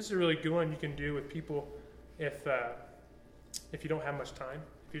scenarios. This is a really good one you can do with people if you don't have much time.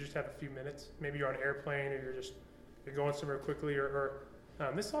 If you just have a few minutes, maybe you're on an airplane or you're going somewhere quickly, or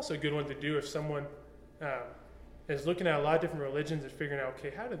this is also a good one to do if someone is looking at a lot of different religions and figuring out,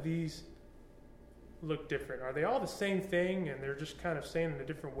 okay, how do these look different? Are they all the same thing and they're just kind of saying it in a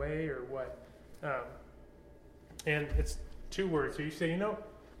different way, or what? And it's two words. So you say,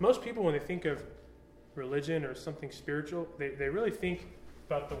 most people when they think of religion or something spiritual, they really think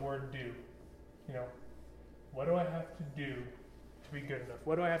about the word do. What do I have to do to be good enough?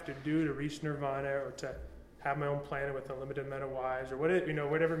 What do I have to do to reach nirvana, or to have my own planet with a limited amount of wives, or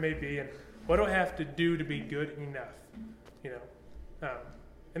whatever it may be, and what do I have to do to be good enough?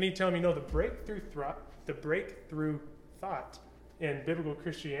 And then you tell them, the breakthrough thought in biblical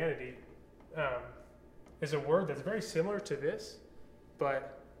Christianity is a word that's very similar to this,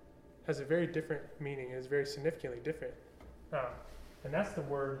 but has a very different meaning. Is very significantly different, and that's the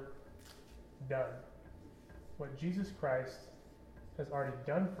word done. What Jesus Christ has already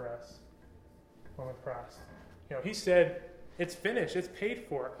done for us on the cross. He said, it's finished, it's paid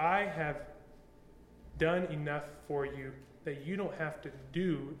for. I have done enough for you that you don't have to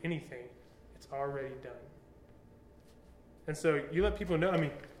do anything. It's already done. And so you let people know,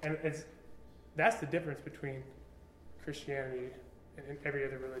 that's the difference between Christianity and every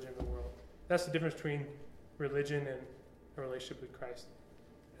other religion in the world. That's the difference between religion and a relationship with Christ.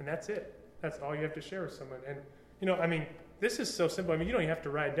 And that's it. That's all you have to share with someone. And, this is so simple. You don't even have to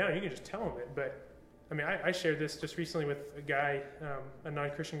write it down. You can just tell them it. But, I shared this just recently with a guy, a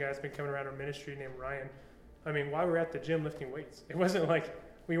non-Christian guy that's been coming around our ministry named Ryan. While we were at the gym lifting weights, it wasn't like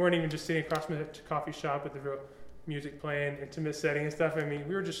we weren't even just sitting across from the coffee shop with the real music playing, intimate setting and stuff.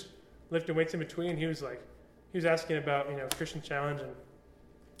 We were just lifting weights in between. He was asking about, Christian Challenge and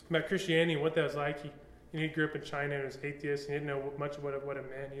about Christianity and what that was like. He grew up in China and was atheist and he didn't know much of what it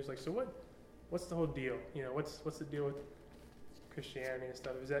meant. He was like, so what's the whole deal? What's the deal with Christianity and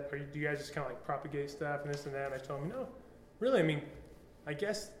stuff? Do you guys just kind of like propagate stuff and this and that? And I told him, no, really. I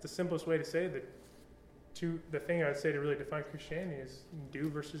guess the simplest way to say that the thing I would say to really define Christianity is do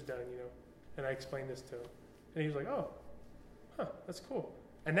versus done, And I explained this to him, and he was like, oh, that's cool.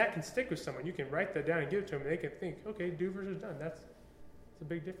 And that can stick with someone. You can write that down and give it to them, and they can think, okay, do versus done. That's a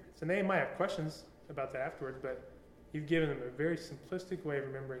big difference. And they might have questions about that afterwards, but you've given them a very simplistic way of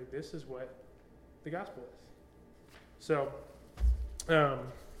remembering this is what the gospel is. So, those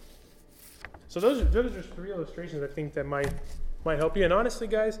are just 3 illustrations I think that might help you. And honestly,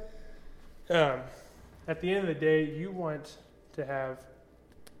 guys, at the end of the day, you want to have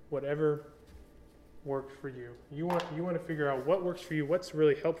whatever works for you. You want to figure out what works for you, what's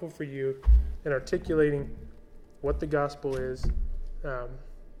really helpful for you, and articulating what the gospel is to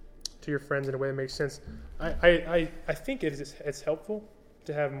your friends in a way that makes sense. I think it's helpful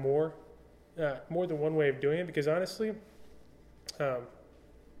to have more than one way of doing it, because honestly,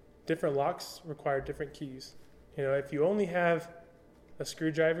 different locks require different keys. If you only have a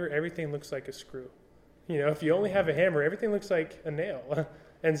screwdriver, everything looks like a screw. If you only have a hammer, everything looks like a nail.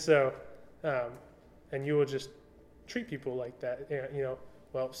 And so, and you will just treat people like that.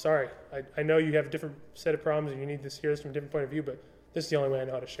 Well, sorry, I know you have a different set of problems and you need to hear this from a different point of view, but this is the only way I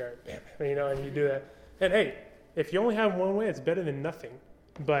know how to share it. Bam, and you do that. And hey, if you only have one way, it's better than nothing.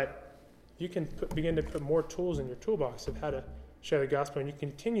 But you can begin to put more tools in your toolbox of how to share the gospel, and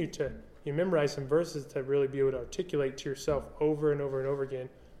you memorize some verses to really be able to articulate to yourself over and over and over again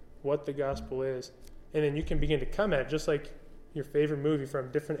what the gospel is. And then you can begin to come at it just like your favorite movie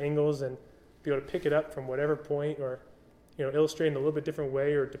from different angles and be able to pick it up from whatever point, or illustrate in a little bit different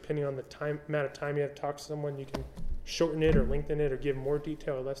way, or depending on the amount of time you have to talk to someone, you can shorten it or lengthen it or give more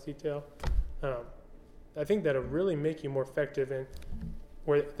detail or less detail. I think that'll really make you more effective, and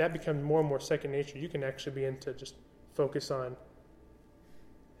where that becomes more and more second nature, you can actually begin to just focus on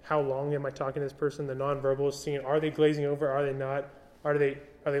how long am I talking to this person, the nonverbals, seeing are they glazing over, are they not, are they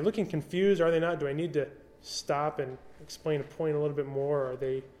are they looking confused? Are they not? Do I need to stop and explain a point a little bit more? Are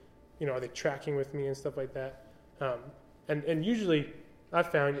they, are they tracking with me and stuff like that? And usually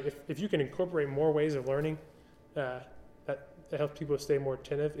I've found if you can incorporate more ways of learning, that helps people stay more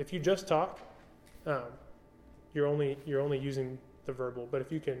attentive. If you just talk, you're only using the verbal. But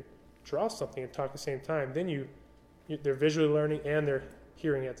if you can draw something and talk at the same time, then they're visually learning and they're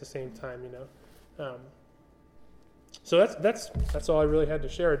hearing at the same time. So that's all I really had to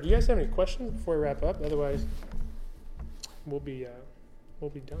share. Do you guys have any questions before we wrap up? Otherwise, we'll be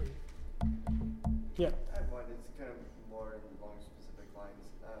done. Yeah. I have one. It's kind of more along specific lines.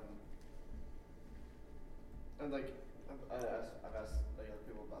 And I've asked like other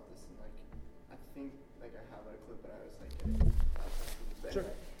people about this, and like I think like I have a clip, but I was like, Sure.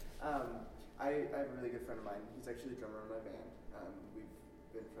 I have a really good friend of mine. He's actually the drummer in my band. We've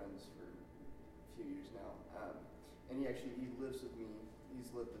been friends for a few years now. And he lives with me. He's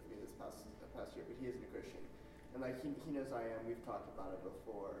lived with me this past year, but he isn't a Christian. And like he knows I am. We've talked about it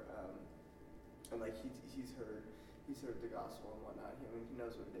before. And like he's heard the gospel and whatnot. I mean, he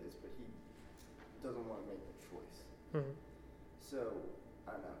knows what it is, but he doesn't want to make the choice. Mm-hmm. So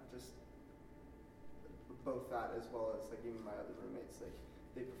I don't know, just both that as well as like even my other roommates, like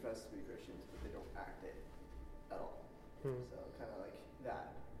they profess to be Christians, but they don't act it at all. Mm-hmm. So kind of like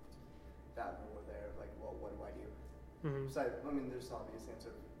that more there, like, well, what do I do? Mm-hmm. So I mean, there's the obvious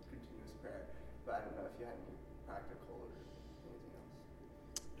answer, continuous prayer, but I don't know if you had any practical or anything else.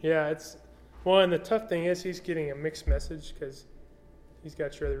 Yeah, and the tough thing is he's getting a mixed message because he's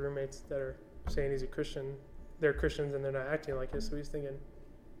got your other roommates that are saying he's a Christian. They're Christians and they're not acting like it. So he's thinking,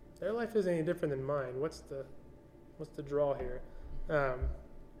 their life isn't any different than mine. What's the draw here?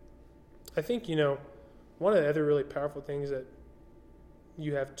 I think, one of the other really powerful things that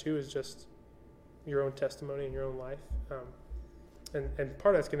you have too is just your own testimony in your own life. And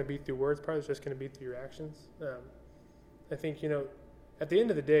part of that's going to be through words. Part of it's just going to be through your actions. I think, at the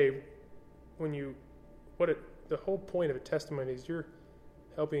end of the day, the whole point of a testimony is you're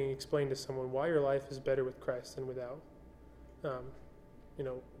helping explain to someone why your life is better with Christ than without.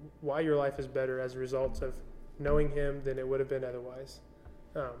 Why your life is better as a result of knowing Him than it would have been otherwise.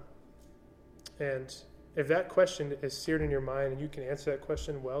 And if that question is seared in your mind and you can answer that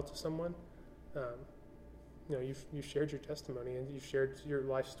question well to someone, you've shared your testimony and you've shared your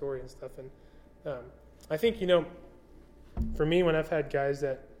life story and stuff. And I think, for me, when I've had guys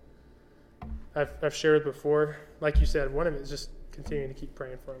that I've shared before, like you said, one of it is just continuing to keep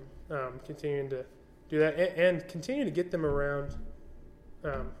praying for them, continuing to do that, and continue to get them around.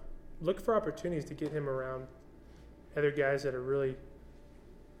 Look for opportunities to get him around other guys that are really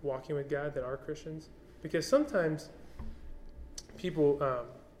walking with God, that are Christians, because sometimes people,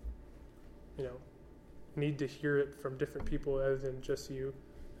 need to hear it from different people other than just you.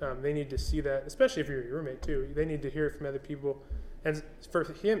 They need to see that, especially if you're your roommate too. They need to hear it from other people. And for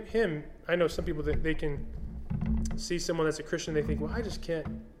him, I know some people that they can see someone that's a Christian. They think, well, I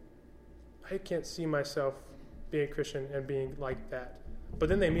can't see myself being a Christian and being like that. But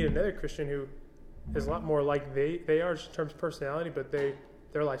then they meet another Christian who is a lot more like they are in terms of personality, but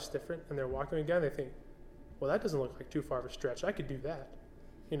their life's different and they're walking with God. And they think, well, that doesn't look like too far of a stretch. I could do that.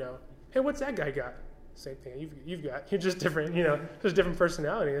 Hey, what's that guy got? Same thing you've got. You're just different, just different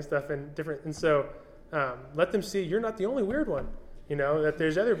personality and stuff and different. And so let them see you're not the only weird one, that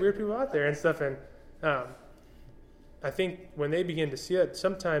there's other weird people out there and stuff. And I think when they begin to see it,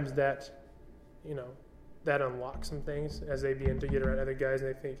 sometimes that unlocks some things as they begin to get around other guys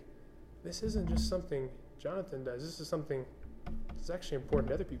and they think, this isn't just something Jonathan does. This is something that's actually important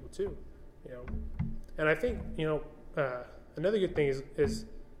to other people too, And I think, another good thing is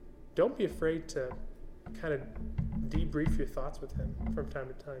don't be afraid to kind of debrief your thoughts with him from time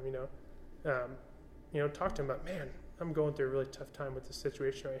to time, talk to him about, man, I'm going through a really tough time with this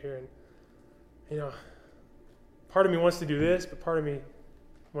situation right here. And, part of me wants to do this, but part of me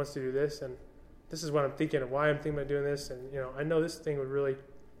wants to do this. And this is what I'm thinking and why I'm thinking about doing this. And, I know this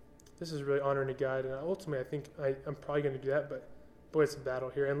is really honoring to God. And ultimately, I think I'm probably going to do that, but boy, it's a battle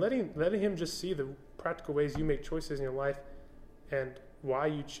here. And letting him just see the practical ways you make choices in your life and why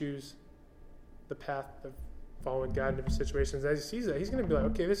you choose the path of following God in different situations. As he sees that, he's going to be like,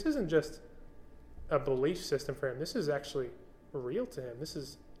 okay, this isn't just a belief system for him. This is actually real to him. This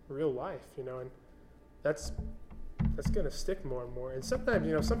is real life, and that's going to stick more and more. And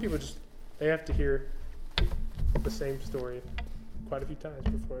sometimes, some people they have to hear the same story quite a few times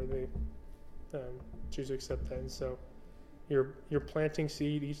before they choose to accept that. And so you're planting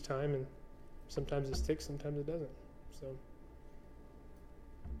seed each time, and sometimes it sticks, sometimes it doesn't.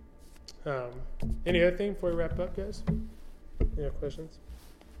 So any other thing before we wrap up, guys? Any other questions?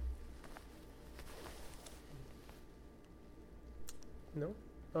 No?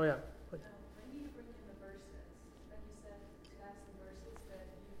 Oh, yeah. When you bring in the verses, like you said, to have some verses that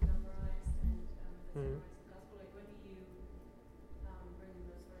you've memorized and that's memorized the gospel, like when do you bring in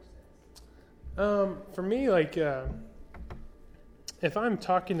those verses? For me, like, if I'm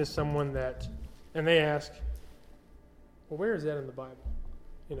talking to someone and they ask, well, where is that in the Bible?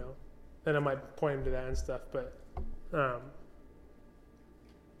 You know, then I might point them to that and stuff. But,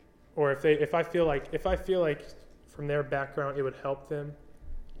 or if I feel like from their background it would help them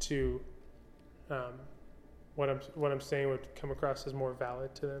to, what I'm saying would come across as more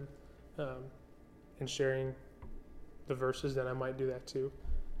valid to them, in sharing the verses, then I might do that too.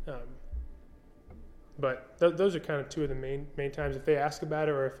 But those are kind of two of the main times. If they ask about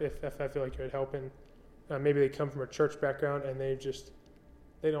it, or if I feel like it would help, and maybe they come from a church background and they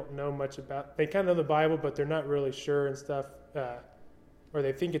don't know much about. They kind of know the Bible, but they're not really sure and stuff. Or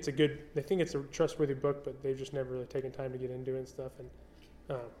they think it's a trustworthy book, but they've just never really taken time to get into it and stuff. And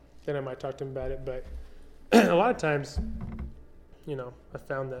then I might talk to them about it. But a lot of times, you know, I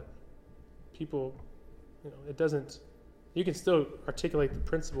found that people, you know, it doesn't. You can still articulate the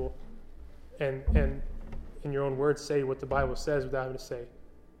principle, and in your own words say what the Bible says without having to say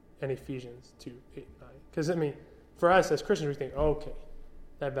in Ephesians 2:8-9. Because I mean, for us as Christians, we think, oh, okay,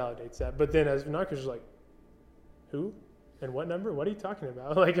 that validates that. But then as non-Christians, like, who and what number? What are you talking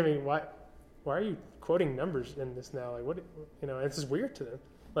about? Like, I mean, why are you quoting numbers in this now? Like, what, you know? It's just weird to them.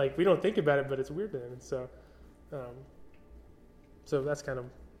 Like, we don't think about it, but it's weird to them. And so, so that's kind of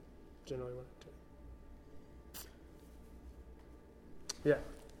generally what I do. Yeah.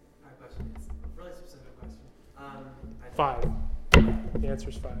 My question is a really specific question. 5. The answer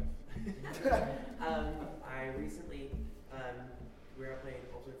is 5. I recently, we were out playing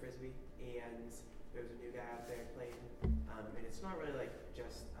Ultimate Frisbee, and there was a new guy out there playing, and it's not really like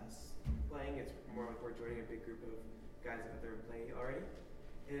just us playing, it's more like we're joining a big group of guys out there and play already.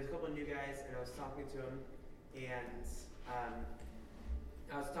 And there's a couple of new guys, and I was talking to him, and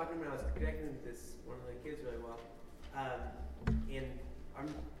I was talking to him, and I was connecting with this one of the kids really well, and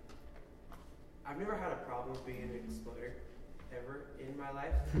I've never had a problem being an exploder ever in my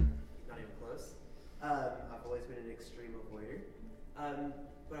life, not even close. I've always been an extreme avoider.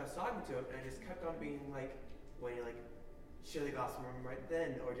 But I was talking to him, and I just kept on being like, when you like share the gospel right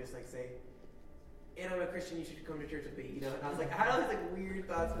then, or just like say, and I'm a Christian, you should come to church with me, you know? And I was like, I had all these like weird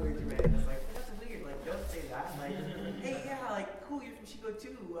thoughts going through my head. I was like, that's weird, like don't say that. Like, hey, yeah, like cool, you're from Chico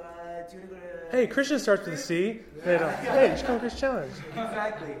too. Do you want to go to? Hey, Christian starts with a C. Hey, just come to Christian Challenge.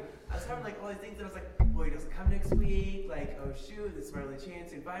 Exactly. I was having like all these things, and I was like, well, he doesn't come next week. Like, oh shoot, this is my only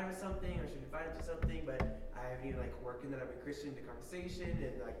chance to invite him to something. I should invite him to something, but I haven't even like working that I'm a Christian into conversation,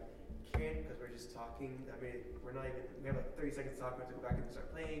 and like can't because we're just talking. I mean, we have like 30 seconds to talk. We have to go back and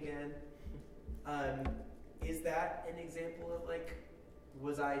start playing again. Is that an example of like,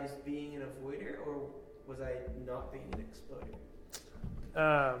 was I just being an avoider, or was I not being an exploder?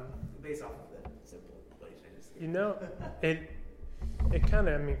 Based off of the simple explanation I just gave. You know, it kind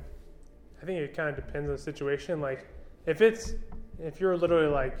of, I mean, I think it kind of depends on the situation. Like, if you're literally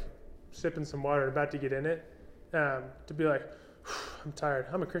like sipping some water and about to get in it, to be like, I'm tired.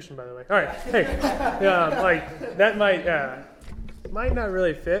 I'm a Christian, by the way. All right, hey, like that might not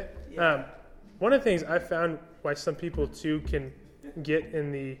really fit. Yeah. One of the things I found why some people too can get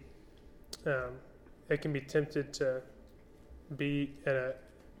in the, they can be tempted to be an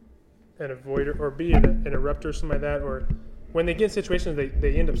avoider or be an interrupter or something like that, or when they get in situations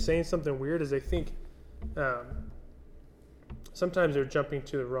they end up saying something weird, is they think sometimes they're jumping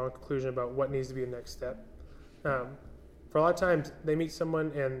to the wrong conclusion about what needs to be the next step. For a lot of times they meet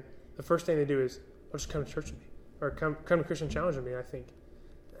someone and the first thing they do is, oh, just come to church with me, or come to Christian Challenge with me. And I think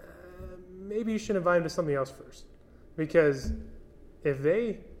maybe you should invite them to something else first, because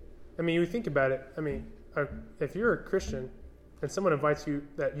you think about it. I mean, if you're a Christian and someone invites you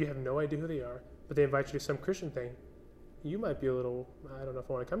that you have no idea who they are, but they invite you to some Christian thing, you might be a little, I don't know if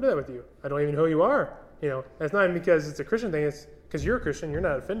I want to come to that with you. I don't even know who you are. You know, it's not even because it's a Christian thing. It's because you're a Christian. You're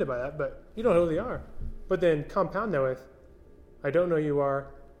not offended by that, but you don't know who they are. But then compound that with, I don't know who you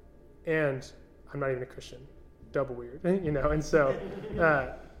are, and I'm not even a Christian. Double weird, you know. And so,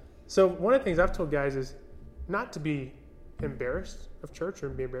 so one of the things I've told guys is not to be embarrassed of church or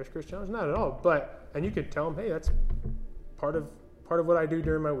be embarrassed of Christian Challenge, not at all. And you could tell them, hey, that's part of what I do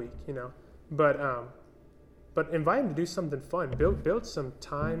during my week, you know. But invite them to do something fun. Build some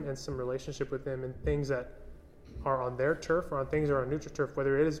time and some relationship with them, and things that are on their turf or on things that are on neutral turf,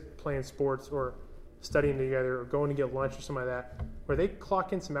 whether it is playing sports or studying together or going to get lunch or something like that, where they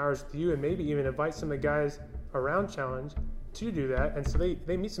clock in some hours with you, and maybe even invite some of the guys around Challenge to do that. And so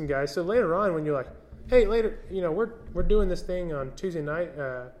they meet some guys. So later on, when you're like, hey, later, we're doing this thing on Tuesday night,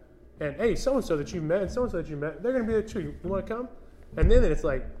 and hey, so and so that you met and so and so that you met, they're gonna be there too. You want to come? And then it's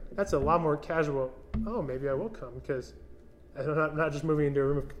like that's a lot more casual. Oh, maybe I will come because I'm not just moving into a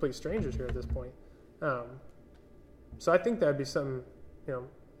room of complete strangers here at this point. So I think that'd be something,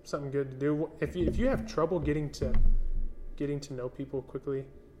 something good to do. If you have trouble getting to know people quickly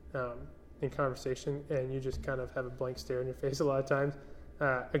in conversation, and you just kind of have a blank stare in your face a lot of times,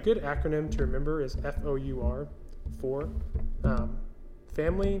 a good acronym to remember is FOUR, for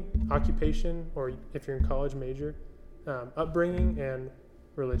family, occupation, or if you're in college, major, upbringing, and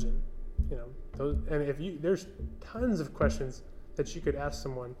religion. And there's tons of questions that you could ask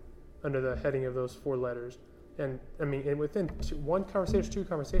someone under the heading of those 4 letters. And within one conversation, 2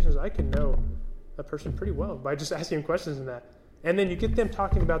 conversations, I can know a person pretty well by just asking them questions in that. And then you get them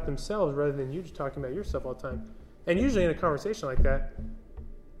talking about themselves rather than you just talking about yourself all the time. And usually in a conversation like that,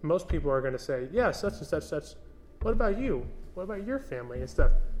 most people are going to say, yeah, such and such, such. What about you? What about your family and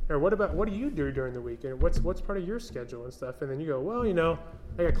stuff? Or what do you do during the week? And what's part of your schedule and stuff? And then you go, well,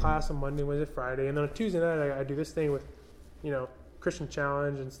 I got class on Monday, Wednesday, Friday. And then on Tuesday night, I do this thing with, Christian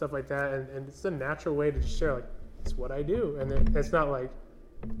Challenge and stuff like that. And it's a natural way to just share, like, it's what I do. And it's not like,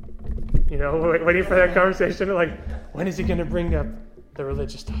 waiting for that conversation. Like, when is he going to bring up the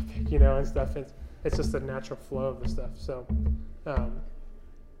religious topic, and stuff. It's just the natural flow of the stuff. So,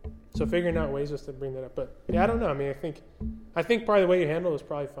 so figuring out ways just to bring that up. But yeah, I don't know. I think probably the way you handle it is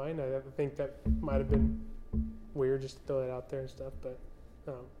probably fine. I think that might have been weird just to throw it out there and stuff. But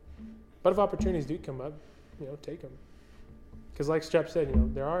if opportunities do come up, take them. Because like Strap said,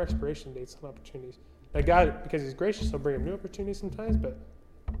 there are expiration dates on opportunities. Now God, because He's gracious, He'll bring Him new opportunities sometimes, but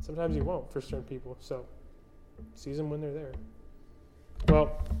sometimes He won't for certain people. So seize them when they're there.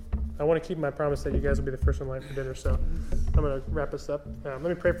 Well, I want to keep my promise that you guys will be the first in line for dinner, so I'm going to wrap us up. Let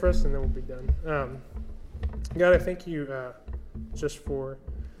me pray for us, and then we'll be done. God, I thank you just for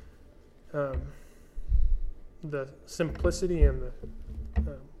the simplicity and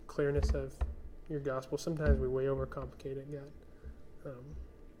the clearness of your gospel. Sometimes we way overcomplicate it, God.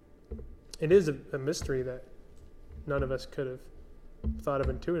 It is a mystery that none of us could have thought of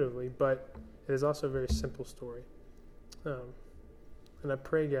intuitively, but it is also a very simple story. And I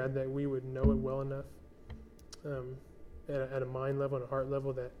pray, God, that we would know it well enough at a mind level and a heart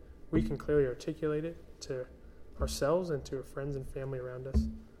level that we can clearly articulate it to ourselves and to our friends and family around us.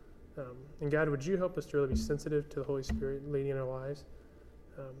 And God, would you help us to really be sensitive to the Holy Spirit leading in our lives,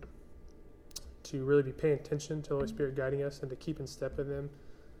 to really be paying attention to the Holy Spirit guiding us and to keep in step with Him.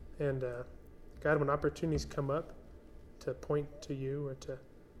 And God, when opportunities come up to point to you or to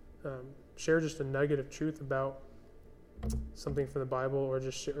share just a nugget of truth about something from the Bible, or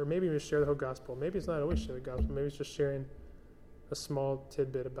maybe just share the whole gospel. Maybe it's not always share the gospel. Maybe it's just sharing a small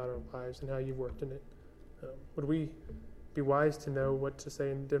tidbit about our lives and how you've worked in it. Would we be wise to know what to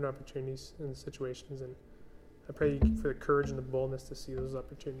say in different opportunities and situations? And I pray for the courage and the boldness to see those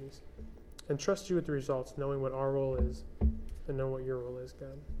opportunities and trust you with the results, knowing what our role is and know what your role is,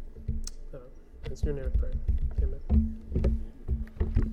 God. It's your name I pray.